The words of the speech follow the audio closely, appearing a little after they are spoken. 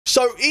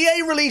So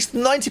EA released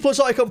 90 plus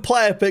icon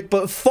player pick,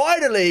 but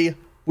finally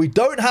we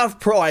don't have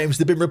primes.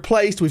 They've been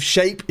replaced with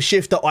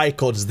shapeshifter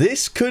icons.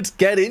 This could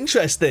get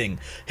interesting.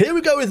 Here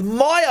we go with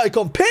my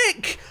icon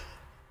pick.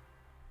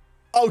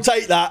 I'll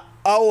take that.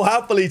 I will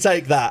happily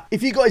take that.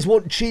 If you guys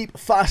want cheap,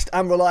 fast,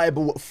 and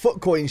reliable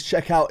foot coins,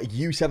 check out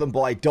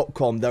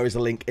u7buy.com. There is a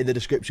link in the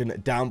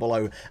description down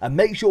below. And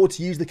make sure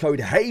to use the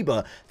code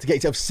HABER to get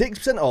yourself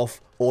 6%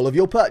 off all of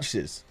your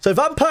purchases. So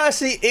Van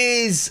Persie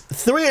is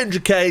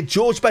 300k,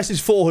 George Best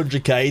is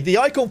 400k. The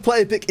icon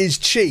player pick is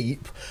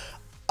cheap.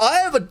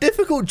 I have a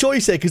difficult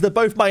choice here because they're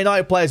both Man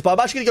United players, but I'm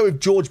actually going to go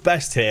with George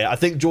Best here. I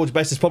think George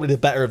Best is probably the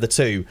better of the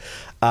two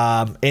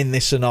in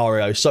this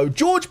scenario. So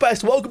George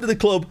Best, welcome to the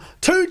club.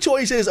 2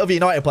 choices of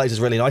United players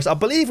is really nice. I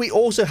believe we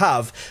also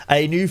have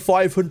a new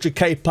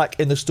 500k pack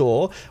in the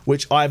store,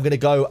 which I'm going to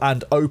go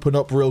and open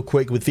up real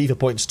quick with FIFA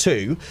Points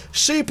 2.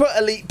 Super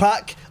Elite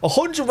Pack,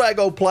 100 rare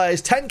gold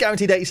players, 10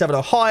 guaranteed 87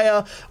 or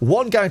higher,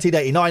 1 guaranteed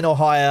 89 or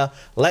higher.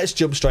 Let's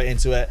jump straight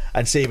into it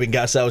and see if we can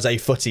get ourselves a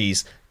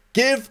footies.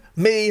 Give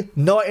me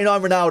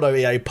 99 Ronaldo,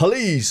 EA,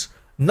 please.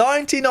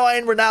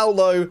 99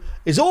 Ronaldo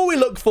is all we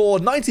look for.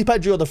 90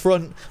 Pedro on the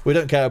front. We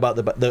don't care about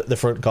the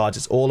front cards.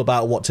 It's all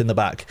about what's in the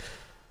back.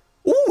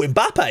 Ooh,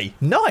 Mbappe.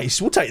 Nice.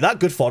 We'll take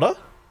that. Good fodder.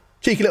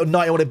 Cheeky little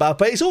 91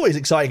 Mbappe. It's always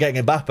exciting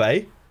getting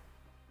Mbappe.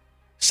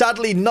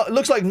 Sadly,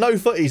 looks like no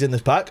footies in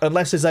this pack,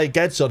 unless there's a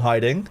Gedson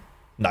hiding.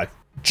 No.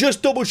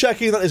 Just double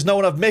checking that there's no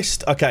one I've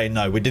missed. Okay,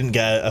 no, we didn't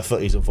get a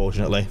footies,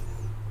 unfortunately.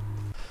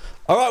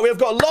 All right, we've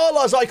got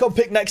Lala's icon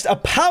pick next.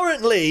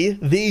 Apparently,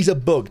 these are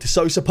bugged.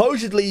 So,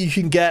 supposedly, you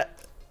can get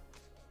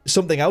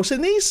something else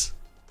in these?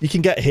 You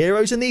can get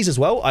heroes in these as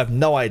well? I have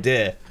no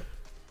idea.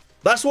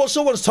 That's what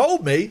someone's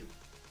told me.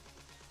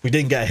 We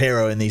didn't get a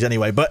hero in these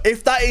anyway. But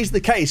if that is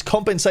the case,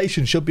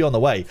 compensation should be on the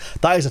way.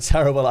 That is a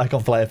terrible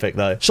icon player pick,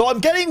 though. So, I'm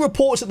getting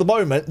reports at the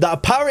moment that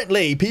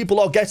apparently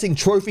people are getting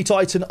Trophy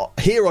Titan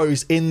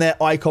heroes in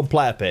their icon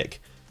player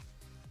pick.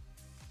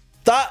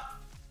 That...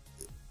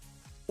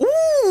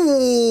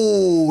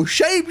 Ooh,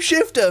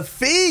 Shapeshifter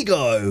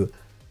Figo.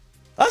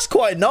 That's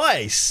quite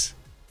nice.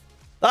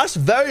 That's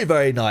very,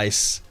 very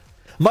nice.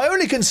 My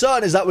only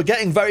concern is that we're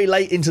getting very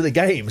late into the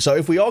game. So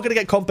if we are going to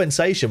get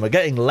compensation, we're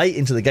getting late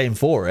into the game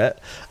for it.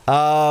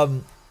 But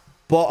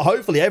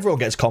hopefully everyone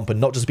gets comp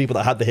and not just people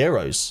that had the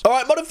heroes. All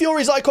right, Modern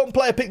Fury's icon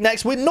player pick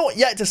next. We're not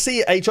yet to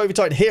see a Trophy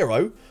Titan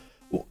hero.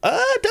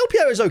 Del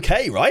Piero is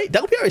okay, right?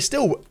 Del Piero is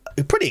still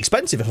pretty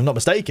expensive if I'm not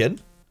mistaken.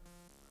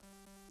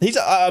 He's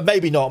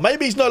maybe not.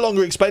 Maybe he's no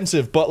longer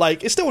expensive, but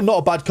like it's still not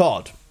a bad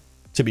card,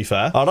 to be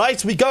fair. All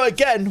right, we go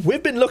again.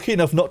 We've been lucky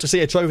enough not to see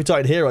a Trophy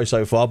Titan hero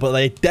so far, but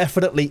they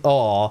definitely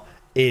are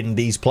in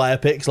these player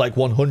picks, like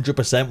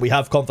 100%. We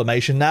have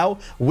confirmation now.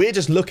 We're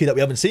just lucky that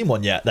we haven't seen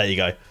one yet. There you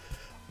go.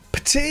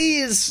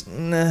 Petit's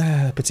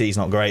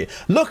not great.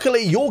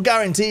 Luckily, you're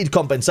guaranteed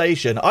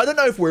compensation. I don't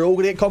know if we're all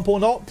going to get comp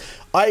or not.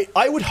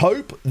 I would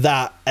hope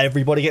that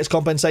everybody gets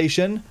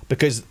compensation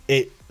because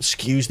it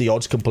skews the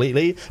odds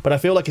completely. But I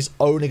feel like it's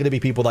only going to be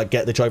people that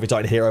get the Trophy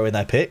Titan hero in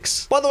their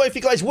picks. By the way, if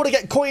you guys want to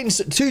get coins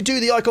to do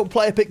the icon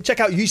player pick, check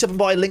out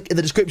U7Buy, link in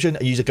the description,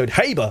 and use the code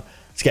HABER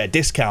to get a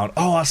discount.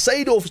 Oh, our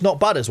Seedorf's not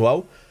bad as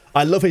well.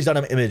 I love his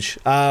dynamic image.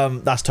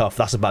 That's tough.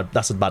 That's a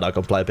bad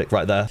icon player pick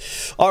right there.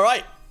 All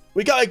right.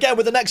 We go again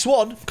with the next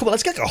one. Come on,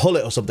 let's get a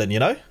Hullet or something, you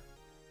know?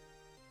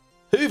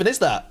 Who even is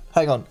that?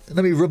 Hang on.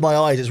 Let me rub my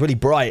eyes. It's really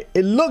bright.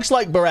 It looks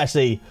like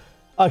Baresi.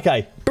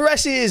 Okay.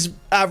 Baresi is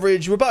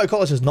average. Roberto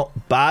Carlos is not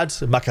bad.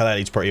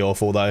 Makaleli's pretty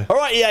awful, though. All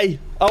right, EA.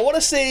 I want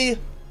to see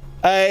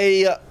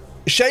a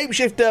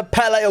Shapeshifter,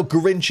 Pele, or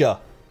Garincha.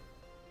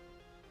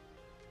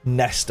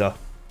 Nesta.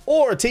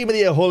 Or a Team of the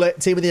Year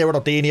Hullet, Team of the Year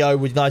Ronaldinho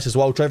would be nice as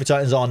well. Trophy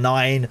Titans are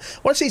 9. I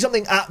want to see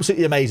something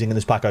absolutely amazing in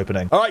this pack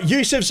opening. All right,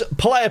 Yusuf's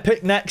player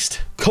pick next.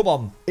 Come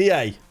on,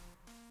 EA.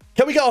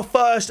 Can we get our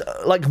first,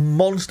 like,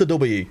 monster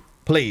W,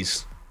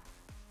 please?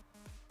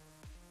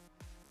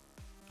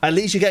 At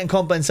least you're getting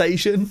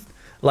compensation.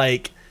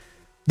 Like,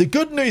 the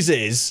good news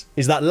is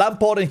that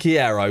Lampard and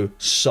Chiero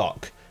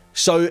suck.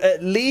 So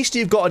at least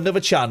you've got another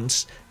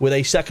chance with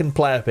a second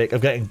player pick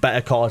of getting better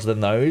cards than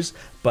those.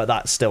 But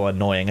that's still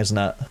annoying, isn't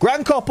it?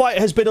 Grand Copite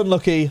has been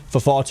unlucky for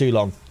far too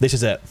long. This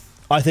is it.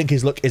 I think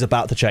his luck is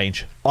about to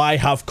change. I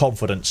have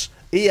confidence.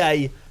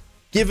 EA,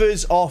 give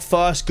us our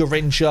first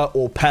Garincha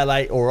or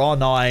Pele or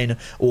R9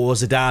 or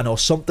Zidane or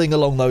something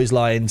along those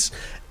lines.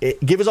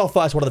 Give us our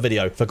first one of the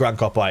video for Grand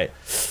Copite.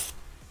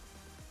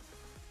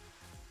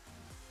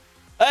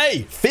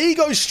 Hey,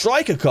 Figo's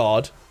striker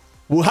card.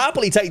 We'll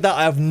happily take that.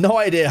 I have no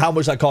idea how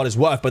much that card is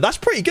worth, but that's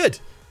pretty good.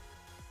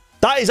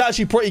 That is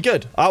actually pretty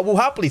good. I will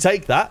happily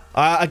take that.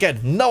 Again,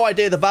 no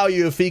idea the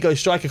value of Figo's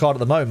striker card at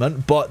the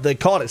moment, but the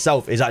card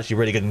itself is actually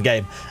really good in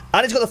game.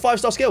 And he's got the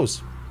 5-star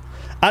skills.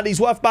 And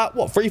he's worth about,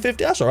 what,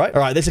 350? That's all right.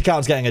 All right, this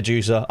account's getting a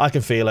juicer. I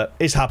can feel it.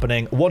 It's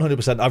happening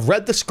 100%. I've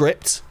read the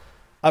script.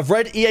 I've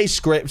read EA's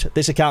script.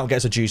 This account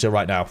gets a juicer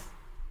right now.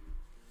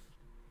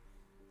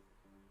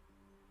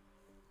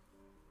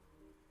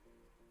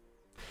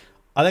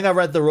 I think I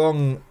read the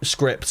wrong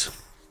script.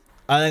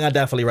 I think I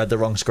definitely read the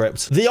wrong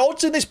script. The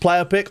odds in this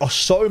player pick are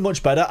so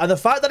much better, and the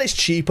fact that it's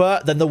cheaper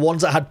than the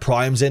ones that had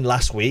primes in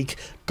last week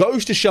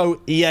goes to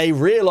show EA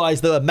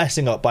realized they were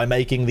messing up by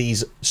making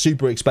these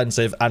super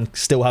expensive and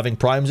still having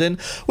primes in,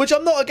 which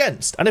I'm not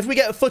against. And if we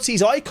get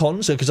Footy's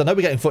icons, because I know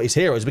we're getting Footy's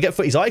heroes, we get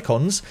Footy's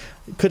icons,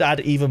 it could add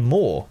even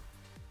more.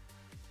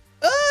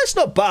 It's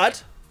not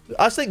bad.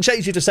 I think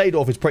Shapeshifter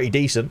Seedorf is pretty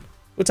decent.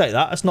 We'll take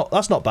that.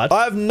 That's not bad.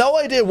 I have no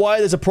idea why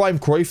there's a prime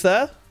Cruyff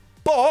there,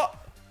 but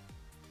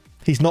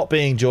he's not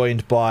being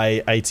joined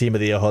by a Team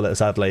of the Year Hullet,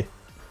 sadly.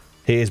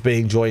 He is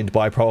being joined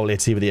by probably a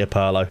Team of the Year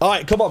Perlo. All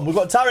right, come on. We've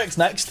got Tarix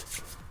next.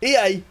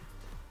 EA,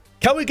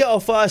 can we get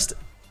our first,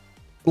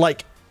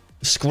 like,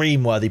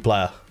 scream-worthy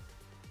player?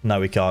 No,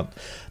 we can't.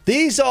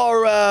 These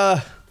are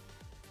a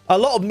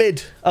lot of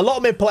mid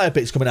player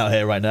picks coming out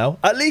here right now.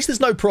 At least there's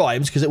no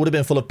primes, because it would have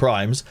been full of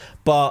primes,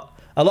 but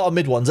a lot of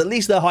mid ones. At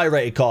least they're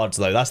high-rated cards,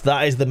 though.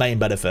 That is the main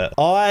benefit.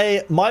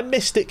 My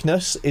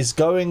mysticness is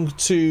going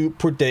to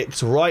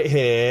predict right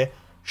here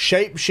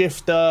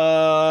Shapeshifter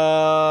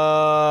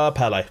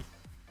Pele.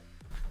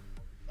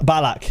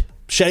 Balak.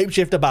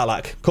 Shapeshifter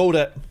Balak. Called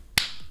it.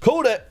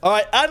 Called it. All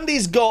right,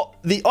 Andy's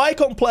got the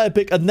icon player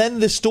pick and then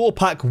the store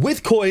pack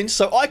with coins.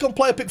 So icon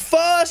player pick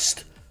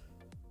first.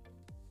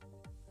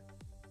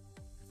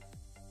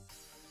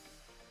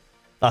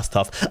 That's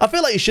tough. I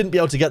feel like you shouldn't be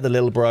able to get the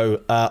little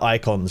bro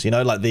icons, you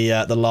know, like the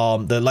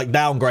like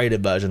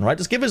downgraded version, right?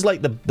 Just give us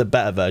like the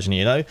better version,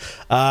 you know.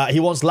 He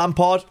wants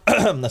Lampard.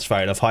 That's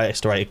fair enough.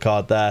 Highest rated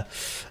card there.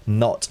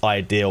 Not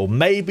ideal.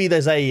 Maybe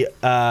there's a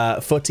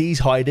Footies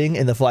hiding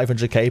in the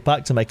 500k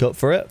pack to make up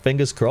for it.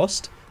 Fingers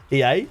crossed.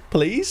 EA,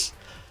 please.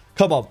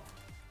 Come on.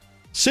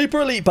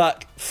 Super elite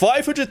pack.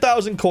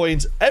 500,000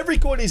 coins. Every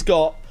coin he's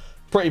got,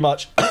 pretty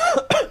much.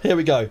 Here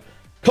we go.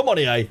 Come on,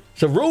 EA.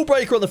 It's a rule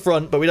breaker on the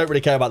front, but we don't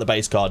really care about the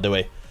base card, do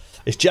we?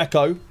 It's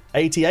Jekko,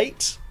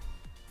 88.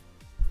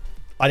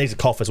 I need to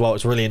cough as well.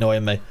 It's really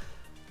annoying me.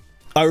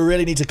 I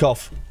really need to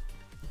cough.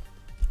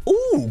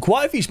 Ooh,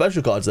 quite a few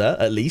special cards there,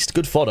 at least.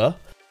 Good fodder.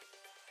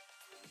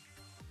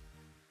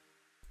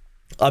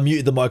 I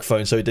muted the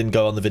microphone so it didn't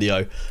go on the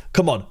video.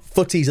 Come on.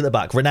 Footies at the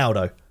back.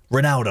 Ronaldo.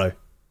 Ronaldo.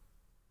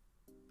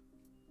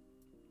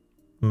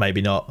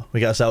 Maybe not.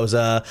 We get ourselves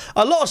a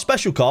lot of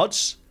special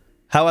cards.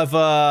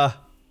 However,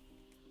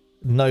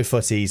 no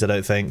Footies, I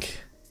don't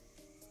think.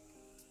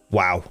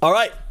 Wow. All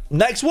right.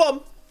 Next one.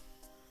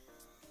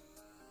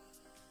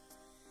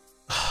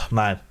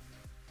 Man.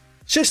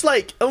 It's just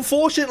like,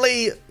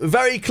 unfortunately,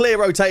 very clear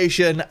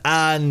rotation,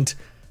 and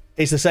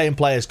it's the same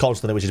players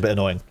constantly, which is a bit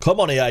annoying.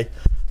 Come on, EA.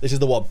 This is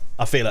the one.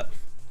 I feel it.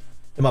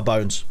 In my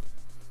bones.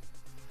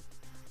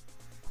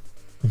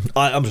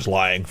 I'm just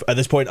lying. At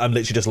this point, I'm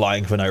literally just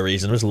lying for no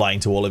reason. I'm just lying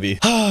to all of you.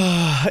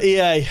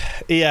 EA.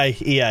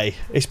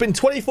 It's been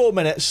 24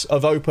 minutes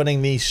of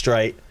opening these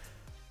straight.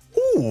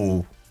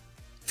 Ooh.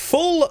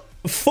 Full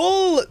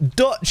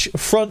Dutch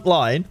front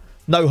line.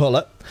 No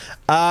Hullet.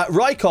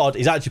 Rijkaard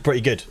is actually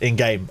pretty good in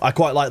game. I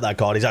quite like that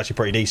card. He's actually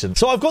pretty decent.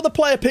 So I've got the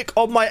player pick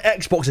on my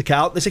Xbox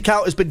account. This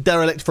account has been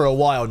derelict for a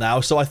while now.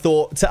 So I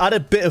thought to add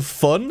a bit of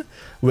fun,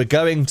 we're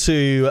going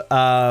to do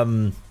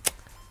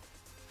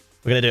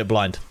it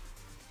blind.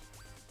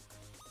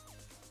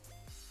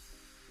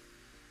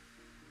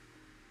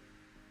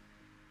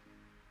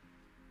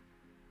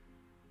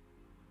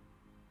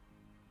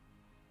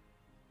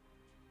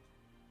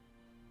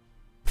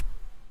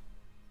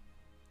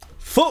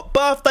 Foot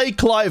birthday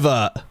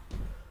Clivert.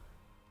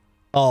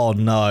 Oh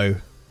no.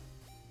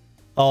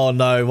 Oh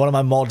no. One of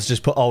my mods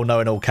just put oh no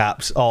in all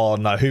caps. Oh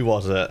no. Who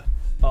was it?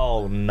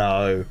 Oh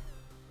no.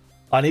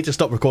 I need to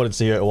stop recording to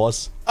see who it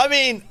was. I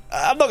mean,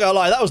 I'm not gonna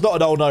lie, that was not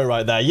an oh no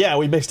right there. Yeah,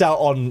 we missed out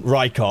on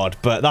Rijkaard,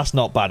 but that's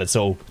not bad at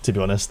all, to be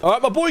honest.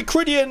 Alright, my boy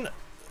Cridian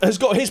has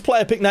got his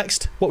player pick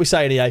next. What we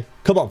saying, EA?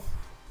 Come on.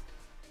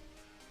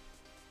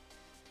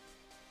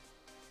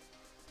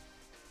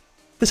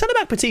 The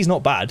centre-back Petit's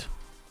not bad.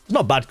 It's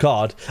not a bad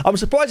card. I'm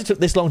surprised it took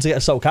this long to get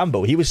a Sol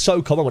Campbell. He was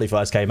so common when he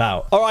first came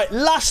out. All right,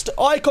 last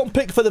icon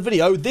pick for the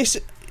video. This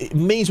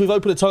means we've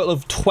opened a total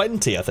of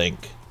 20, I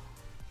think.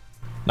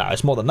 No,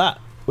 it's more than that.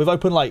 We've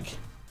opened like...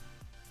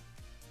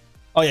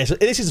 Oh, yeah, so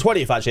this is the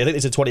 20th, actually. I think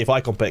this is a 20th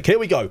icon pick. Here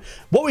we go.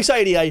 What we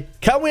say, EA,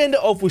 can we end it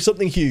off with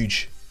something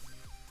huge?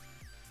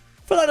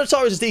 Fernando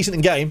Torres is decent in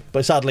game,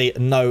 but sadly,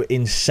 no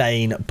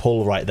insane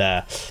pull right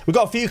there. We've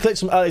got a few clips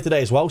from earlier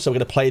today as well, so we're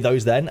going to play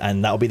those then,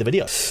 and that'll be the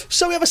video.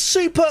 So we have a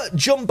super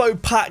jumbo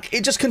pack.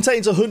 It just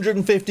contains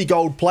 150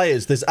 gold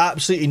players. There's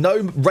absolutely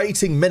no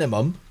rating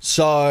minimum,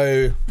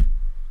 so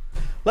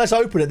let's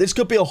open it. This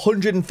could be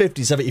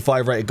 150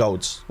 75 rated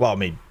golds. Well, I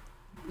mean,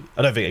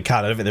 I don't think it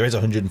can. I don't think there is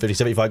 150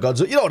 75 golds,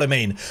 but you know what I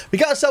mean. We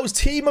got ourselves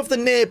Team of the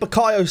Near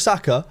Bukayo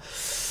Saka.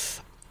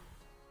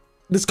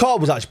 This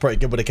card was actually pretty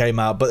good when it came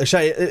out, but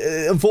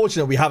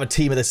unfortunately, we have a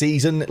team of the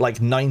season,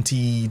 like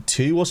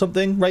 92 or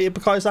something, rated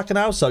Bukayo Saka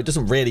now, so it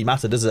doesn't really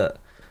matter, does it?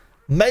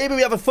 Maybe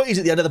we have a Footies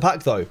at the end of the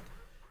pack, though.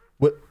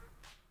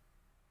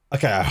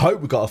 Okay, I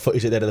hope we got a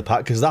Footies at the end of the pack,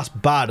 because that's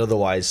bad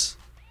otherwise.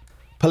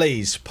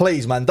 Please,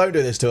 please, man, don't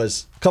do this to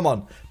us. Come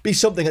on, be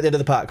something at the end of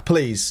the pack,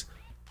 please.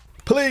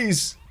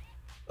 Please.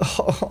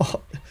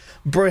 Oh,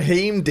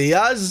 Brahim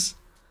Diaz.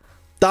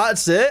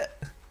 That's it.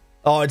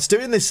 Oh, it's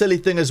doing this silly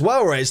thing as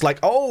well, where it's like,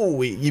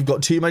 oh, you've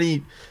got too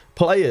many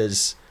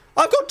players.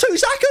 I've got 2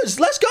 Sakas.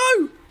 Let's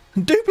go.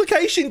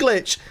 Duplication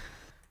glitch.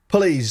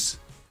 Please.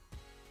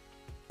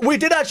 We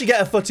did actually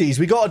get a footies.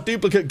 We got a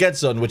duplicate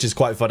Gedson, which is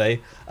quite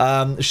funny.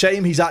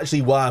 Shame he's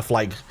actually worth,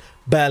 like,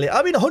 barely.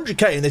 I mean,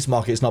 100k in this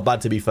market is not bad,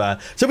 to be fair.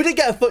 So we did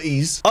get a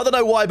footies. I don't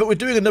know why, but we're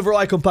doing another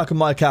icon pack on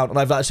my account, and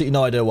I've absolutely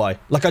no idea why.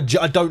 Like, I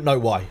don't know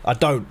why. I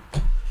don't.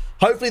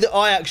 Hopefully the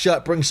Ajax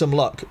shirt brings some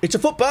luck. It's a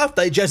foot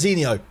birthday,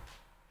 Jezinho.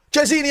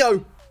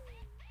 Jezinho!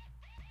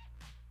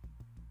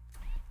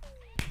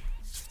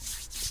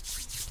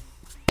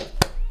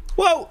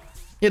 Well,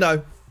 you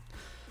know,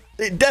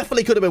 it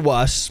definitely could have been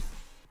worse.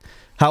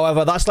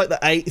 However, that's like the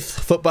 8th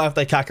foot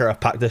birthday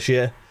Kakarot pack this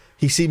year.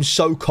 He seems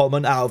so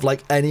common out of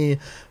like any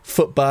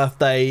foot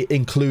birthday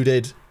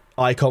included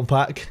icon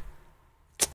pack.